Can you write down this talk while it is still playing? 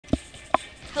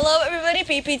Hello everybody,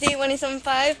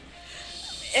 bpd1875,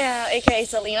 aka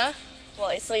Selena.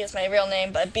 Well, Selena is my real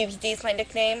name, but bpd is my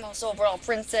nickname. Also Brawl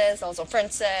Princess, also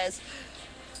Princess.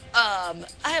 I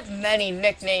have many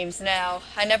nicknames now.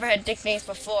 I never had nicknames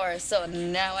before, so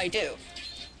now I do.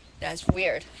 That's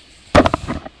weird.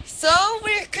 So,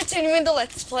 we're continuing the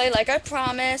Let's Play like I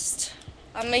promised.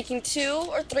 I'm making 2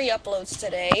 or 3 uploads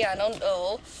today, I don't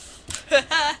know.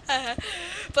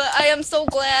 But I am so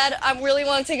glad. I really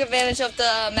want to take advantage of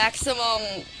the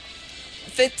maximum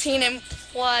 15 and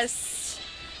plus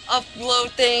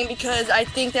upload thing because I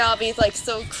think that'll be like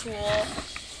so cool.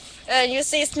 And you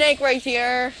see Snake right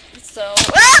here. So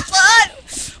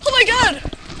oh my god!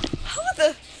 How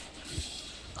the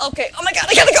okay, oh my god,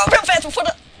 I gotta go real fast before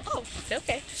the oh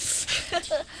okay.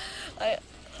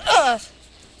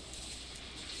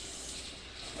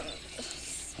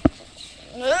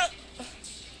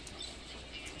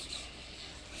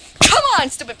 Come on,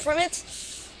 stupid primate!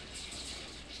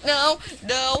 No,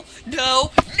 no,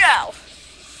 no, no!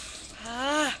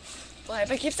 Why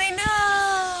do I keep saying no?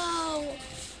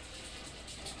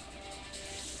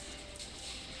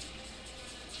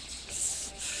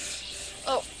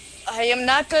 Oh, I am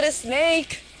not good at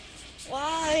Snake.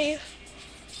 Why?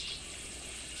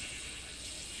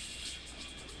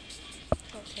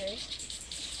 Okay.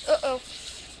 Uh-oh.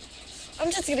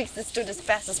 I'm just gonna get this dude as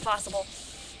fast as possible.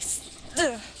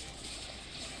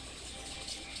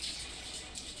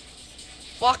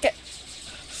 Walk it.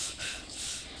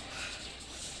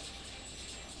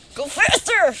 Go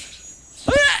faster!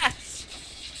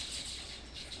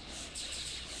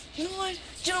 You know what?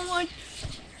 You know what?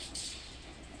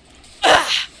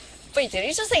 Wait, did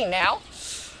he just say now?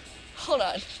 Hold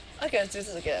on. I gotta do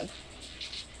this again.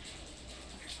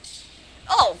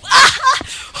 Oh!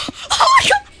 Oh my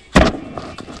god!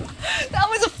 That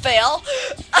was a fail!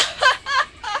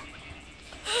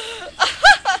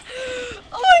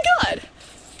 Oh my god!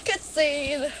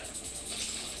 Cutscene!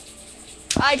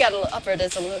 I gotta upper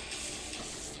this a little.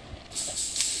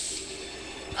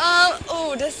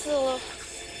 Oh, this is a little.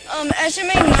 As you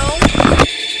may know,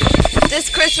 this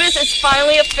Christmas is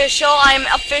finally official. I'm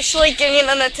officially getting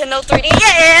a Nintendo 3D.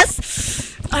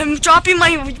 Yes! I'm dropping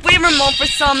my Wii remote for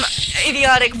some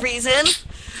idiotic reason.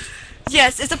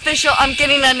 Yes, it's official. I'm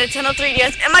getting a Nintendo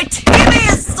 3DS, and my TV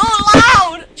is so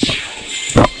loud!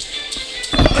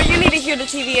 But you need to hear the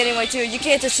TV anyway, too. You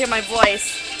can't just hear my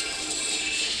voice.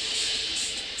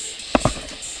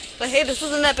 But hey, this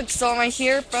is an epic song right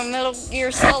here from Metal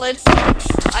Gear Solid.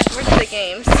 I've heard the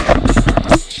games.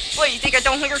 What, you think I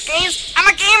don't hear games? I'm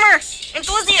a gamer!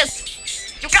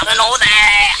 Enthusiast! You gotta know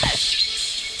that!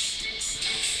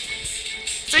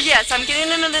 So yes, I'm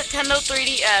getting a Nintendo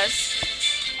 3DS.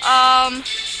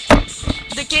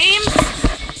 The games,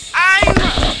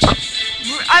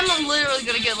 I'm literally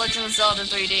gonna get Legend of Zelda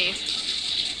 3D.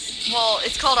 Well,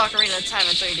 it's called Ocarina of Time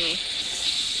in 3D.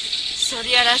 So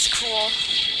yeah, that's cool.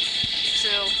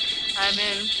 Too. I've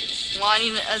been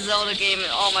wanting a Zelda game in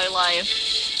all my life.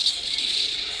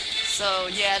 So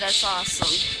yeah, that's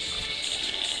awesome.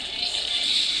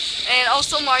 And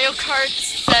also Mario Kart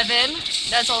 7.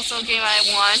 That's also a game I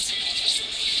want.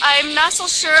 I'm not so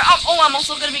sure. I'm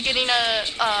also gonna be getting a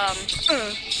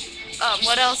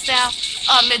what else now?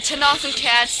 Nintendo and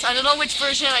Cats. I don't know which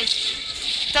version. I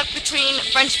stuck between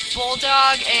French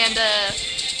Bulldog and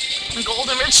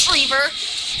Golden Retriever.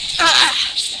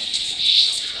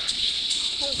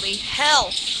 Holy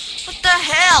hell! What the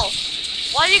hell?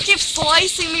 Why do you keep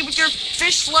slicing me with your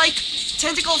fish-like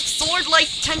tentacles, sword-like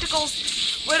tentacles,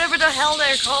 whatever the hell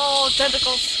they're called,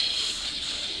 tentacles?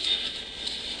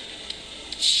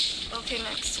 Okay,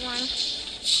 next one.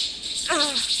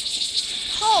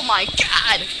 Oh my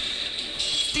god!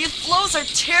 These flows are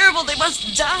terrible, they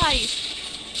must die!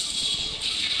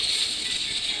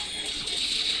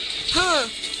 Huh.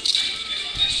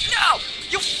 No!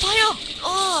 You fire!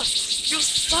 Ugh! You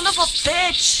son of a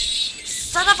bitch!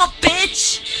 Son of a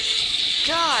bitch!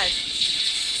 God.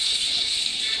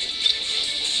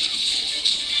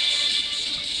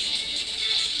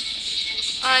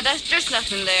 Alright, there's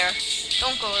nothing there.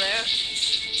 Don't go there.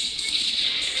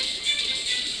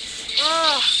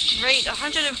 Oh, great.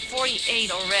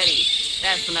 148 already.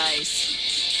 That's nice.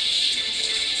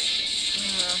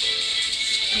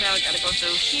 Now we gotta go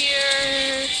through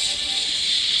here.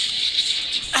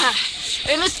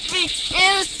 And it's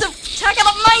the attack of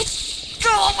the mice! Go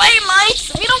away,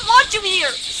 mice! We don't want you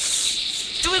here!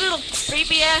 Stupid little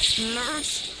creepy ass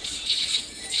nerds.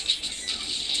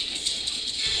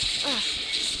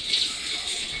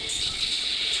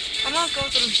 I'm not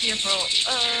going through here for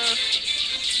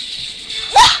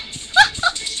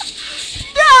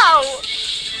no!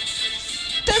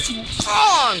 That's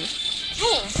wrong!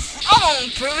 You're wrong,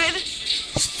 Pruitt!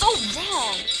 So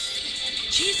wrong!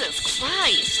 Jesus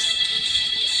Christ!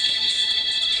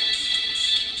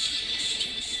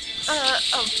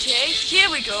 Okay, here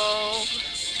we go.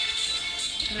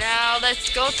 Now let's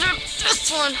go through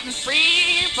this one. I'm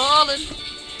free falling.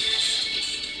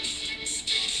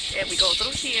 And we go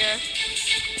through here.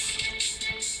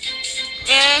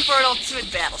 And for an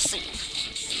ultimate battle scene.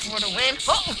 For the win.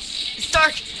 Oh! It's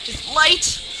dark! It's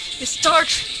light! It's dark!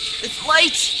 It's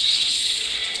light!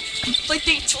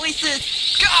 Conflicting choices!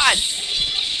 God!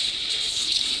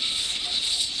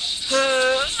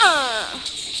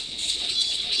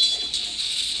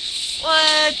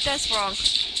 What? That's wrong.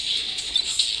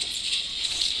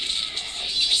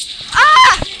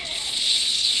 Ah!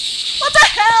 What the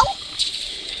hell?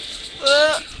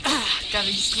 Gotta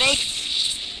use snake.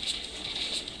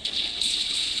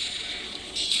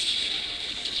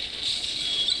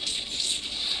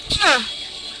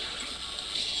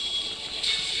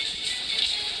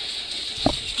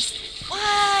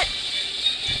 What?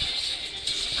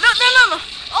 No, no, no, no!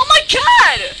 Oh my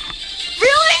God!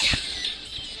 Really?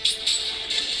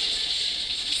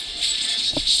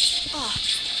 Oh,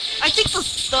 I think the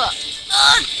stuff.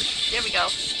 There we go.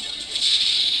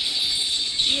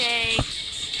 Yay.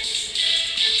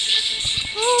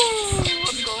 Woo,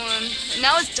 I'm going. And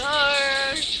now it's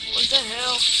dark. What the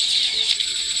hell?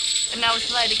 And now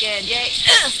it's light again. Yay.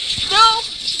 No!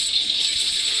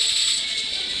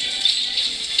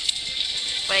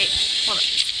 Wait, hold on.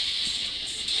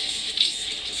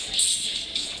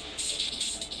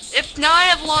 If now I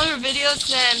have longer videos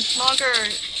than longer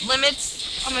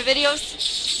limits on my videos,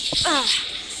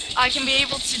 I can be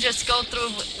able to just go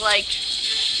through like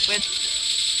with.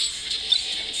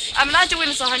 I'm not doing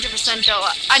this 100% though.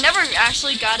 I never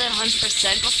actually got it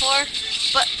 100% before,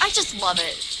 but I just love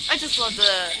it. I just love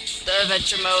the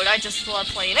adventure mode. I just love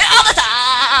playing it all the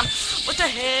time. What the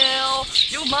hell?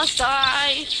 You must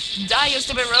die. Die, you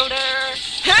stupid rotor.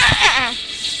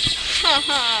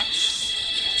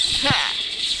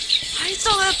 I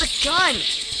still have the gun.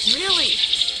 Really?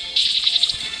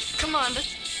 Come on.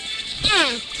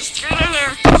 Just get in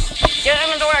there. Get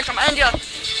in the door. I command you.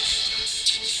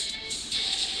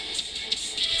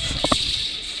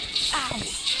 Ow.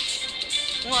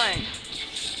 1.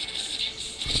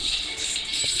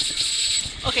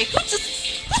 Okay, who's this?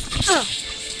 2.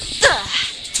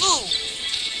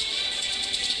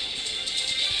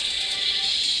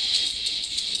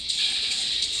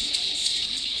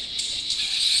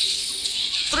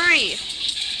 3.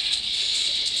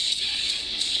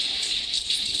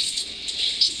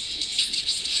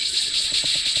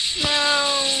 No.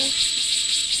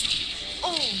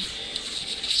 Oh.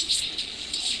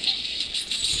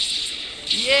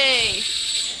 Yay.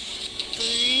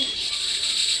 3.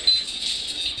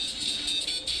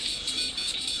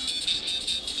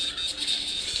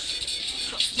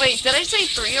 Wait, did I say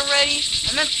 3 already?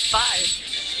 I meant 5.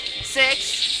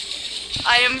 6.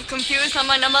 I am confused on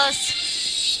my numbers.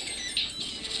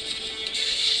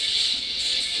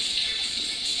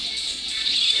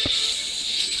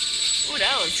 Ooh,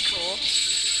 that was cool.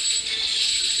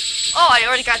 Oh, I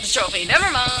already got the trophy. Never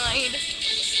mind.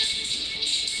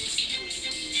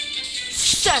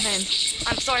 7.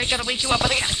 I'm sorry, I gotta wake you up,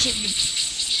 but I gotta kill you.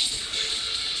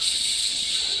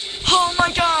 Oh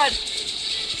my God!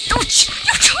 Don't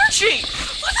charge me!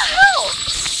 What the hell?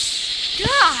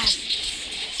 God!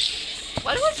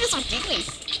 Why do I feel so giggly?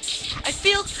 I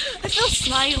feel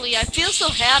smiley. I feel so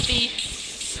happy.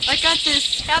 I got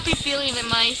this happy feeling in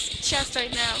my chest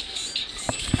right now.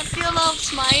 I feel all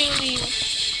smiley.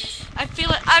 I feel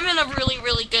like I'm in a really,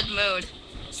 really good mood.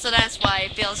 So that's why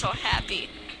I feel so happy.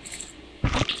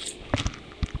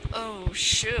 Oh,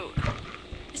 shoot.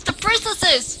 It's the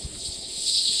princesses!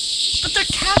 But they're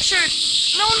captured!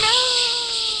 No, no!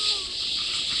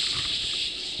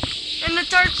 And the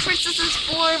dark princess is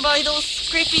born by those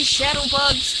creepy shadow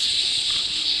bugs.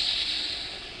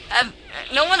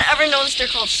 No one ever noticed they're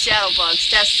called shadow bugs.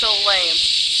 That's so lame.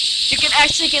 You can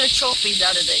actually get a trophy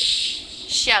out of it.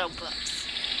 Shadow bugs.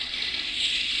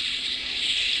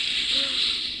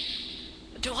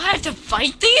 Do I have to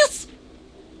fight these?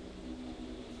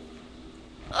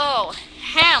 Oh,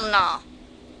 hell no.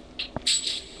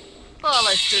 Well,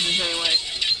 let's do this anyway.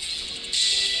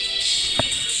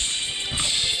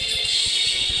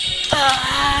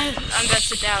 I'm gonna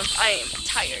sit down. I am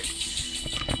tired.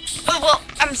 Oh, well,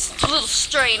 I'm a little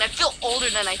strained. I feel older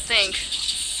than I think.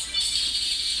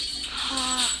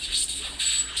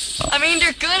 I mean,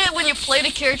 they're good at when you play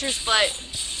the characters, but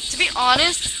to be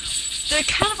honest, they're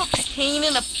kind of a pain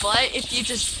in the butt if you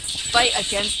just fight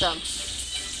against them.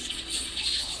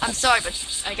 I'm sorry,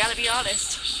 but I gotta be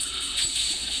honest.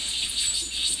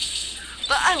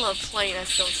 But I love playing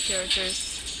as those characters.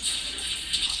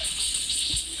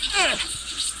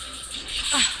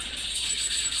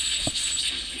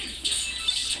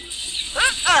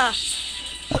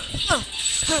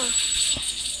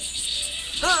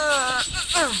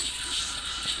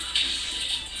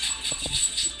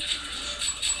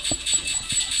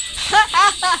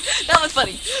 That was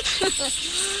funny.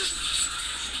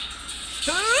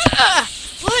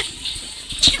 What?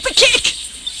 Keep the kick!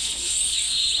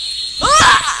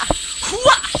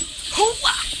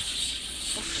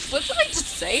 What did I just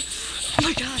say? Oh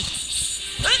my god.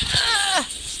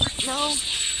 No.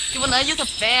 You will not use a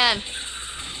fan.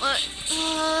 What?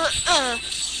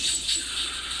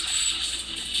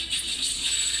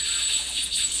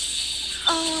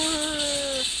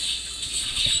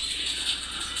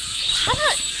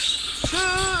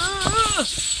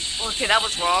 Okay, that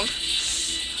was wrong.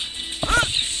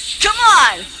 Come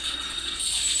on!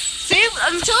 See,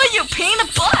 I'm telling you, pain in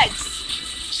the butt!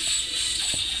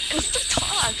 And still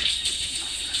talk.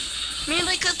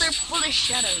 Mainly because they're full of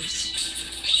shadows.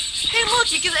 Hey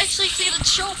look, you can actually see the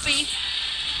trophy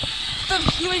from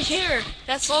human here.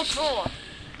 That's so cool.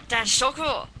 That's so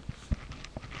cool.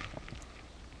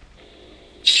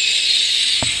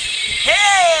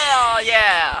 Hell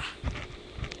yeah!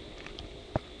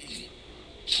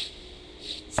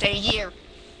 Stay here.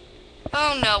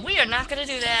 Oh no, we are not gonna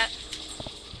do that.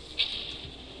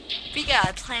 We got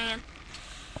a plan.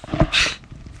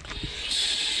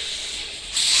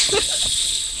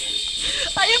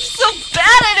 I am so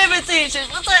bad at imitations.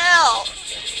 What the hell?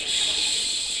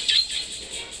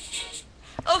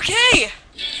 Okay.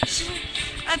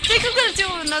 I think I'm gonna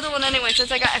do another one anyway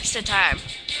since I got extra time.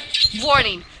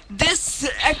 Warning. This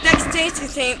next stage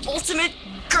contains ultimate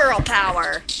girl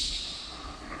power.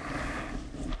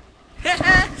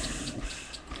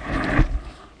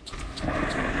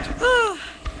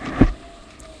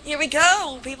 Here we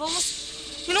go, people.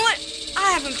 You know what?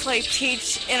 I haven't played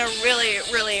Peach in a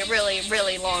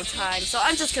really long time, so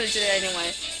I'm just gonna do it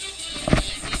anyway.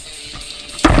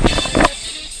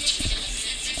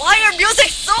 Why are music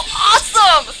so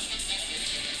awesome?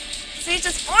 See,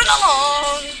 just float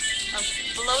along. I'm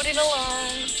floating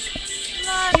along.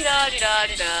 La di da di da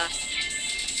di da.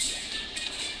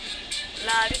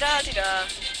 La di da di da.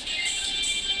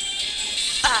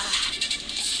 Ah.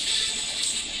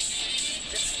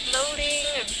 Just floating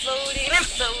and floating and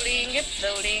floating and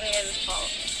floating and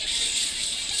falling.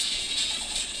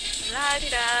 La di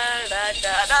da da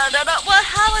da da da da. What?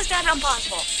 How is that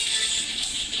impossible?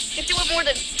 You can do it more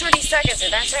than 30 seconds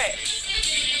and that's it.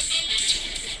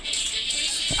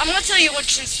 I'm gonna tell you a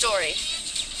true story.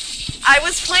 I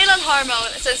was playing on hard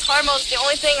mode since hard mode is the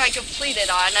only thing I completed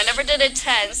on. I never did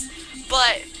intense,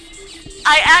 but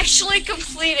I actually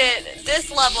completed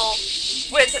this level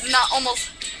with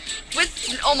almost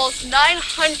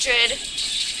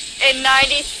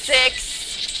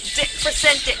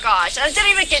 996% gosh. I didn't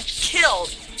even get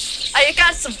killed. I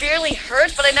got severely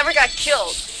hurt, but I never got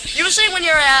killed. Usually when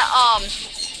you're at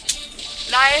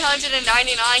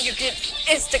 999, you get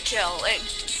insta kill.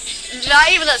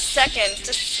 Not even a second,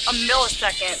 just a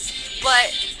millisecond.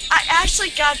 But I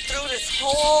actually got through this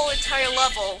whole entire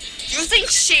level using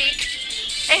Sheik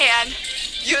and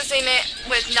using it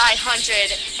with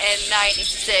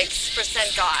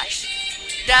 996% gosh.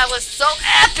 That was so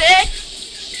epic!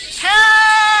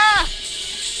 Ah!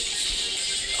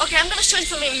 Okay, I'm gonna show you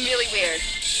something really weird.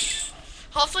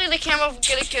 Hopefully the camera will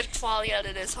get a good quality out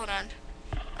of this. Hold on.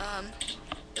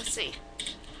 Let's see.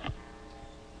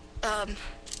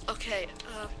 Okay,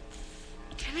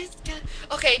 can I get...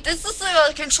 Okay, this is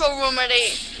the control room where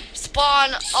they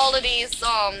spawn all of these,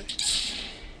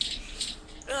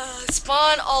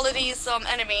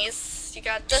 enemies. You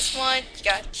got this one, you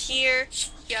got here,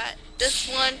 you got this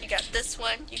one, you got this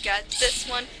one, you got this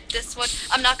one, this one.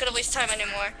 I'm not gonna waste time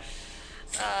anymore.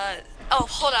 Oh,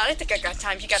 hold on, I think I got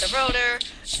time. You got a rotor,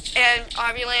 and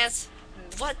ambulance.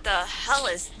 What the hell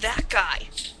is that guy?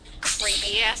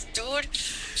 Creepy ass dude.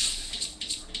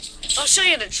 I'll show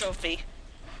you the trophy.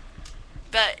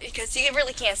 But, because you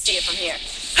really can't see it from here.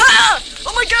 Ah!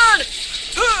 Oh my god!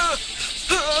 Ah!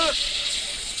 Ah!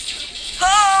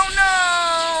 Oh no!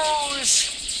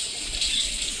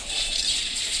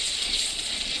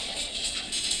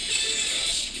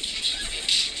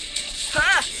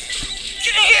 Ah!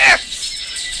 Get in here!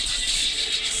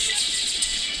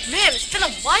 Man, it's been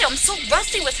a while. I'm so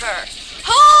rusty with her.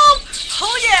 Oh!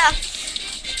 Oh yeah!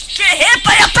 Get hit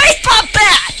by a baseball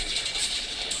bat!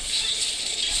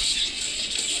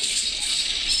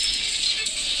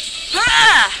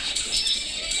 Ah!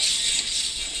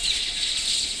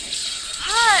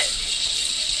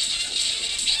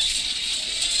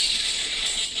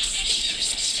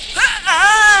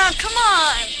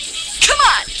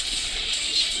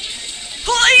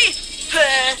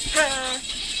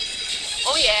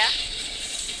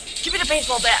 Give me the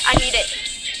baseball bat. I need it.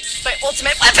 My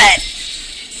ultimate weapon.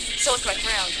 So is my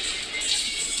crown.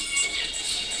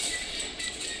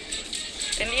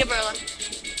 And the umbrella.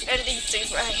 And these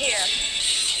things right here.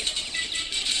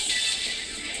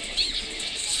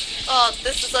 Oh,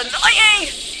 this is annoying!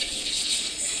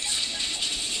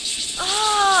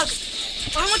 Ugh!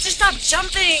 Why won't you stop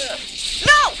jumping?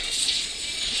 No!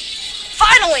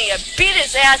 Finally! I beat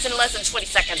his ass in less than 20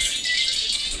 seconds.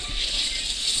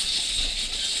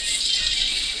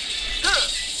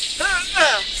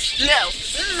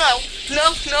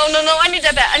 No, I need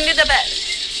that bat,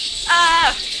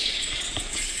 Ah!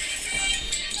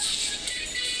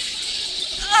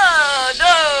 Oh,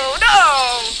 no!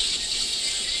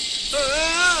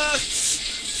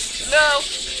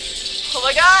 Oh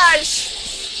my gosh!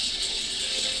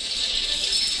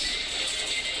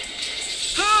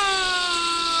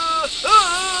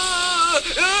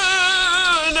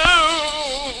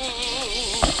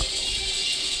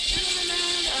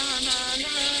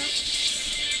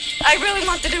 I really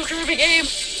want the new Kirby game.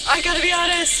 I gotta be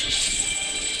honest.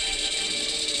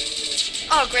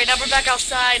 Oh great, now we're back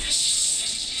outside.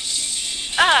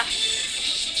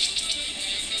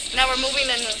 Now we're moving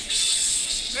in a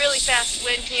really fast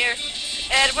wind here.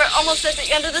 And we're almost at the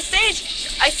end of the stage.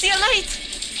 I see a light.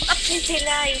 A pretty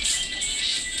light.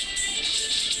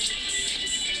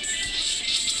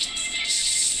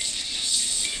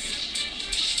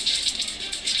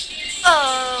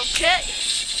 Okay.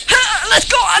 Let's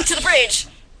go on to the bridge.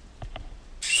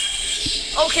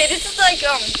 Okay, this is like,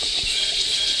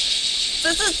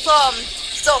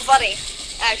 so funny,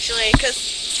 actually, because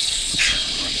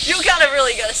you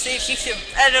really gotta see if you can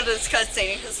edit this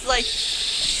cutscene. It's like,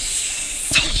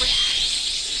 so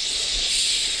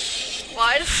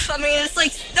rad. What? I mean, it's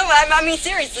like, no, I mean,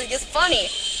 seriously, it's funny.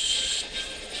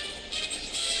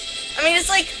 I mean, it's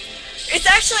like, it's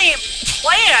actually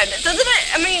planned, doesn't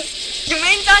it? I mean, you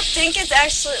may not think it's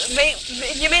actually,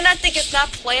 you may not think it's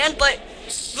not planned, but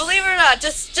believe it or not,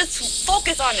 just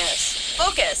focus on this.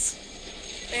 Focus.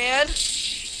 And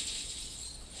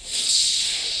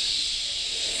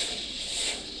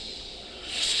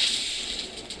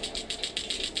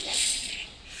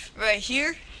right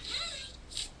here.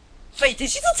 Wait, did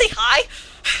she not say hi?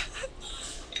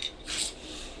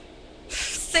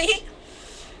 See?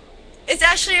 It's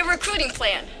actually a recruiting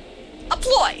plan. A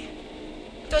ploy.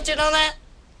 Don't you know that?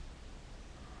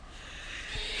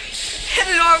 Hit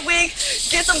an art wig,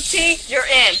 get some tea, you're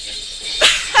in.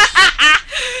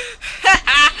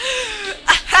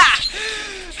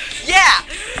 Yeah.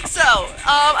 So,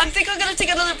 I think I'm gonna take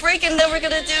another break, and then I'm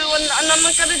gonna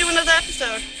do another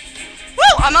episode.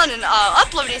 Woo! I'm on an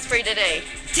uploading spree today.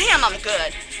 Damn, I'm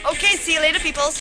good. Okay, see you later, peoples.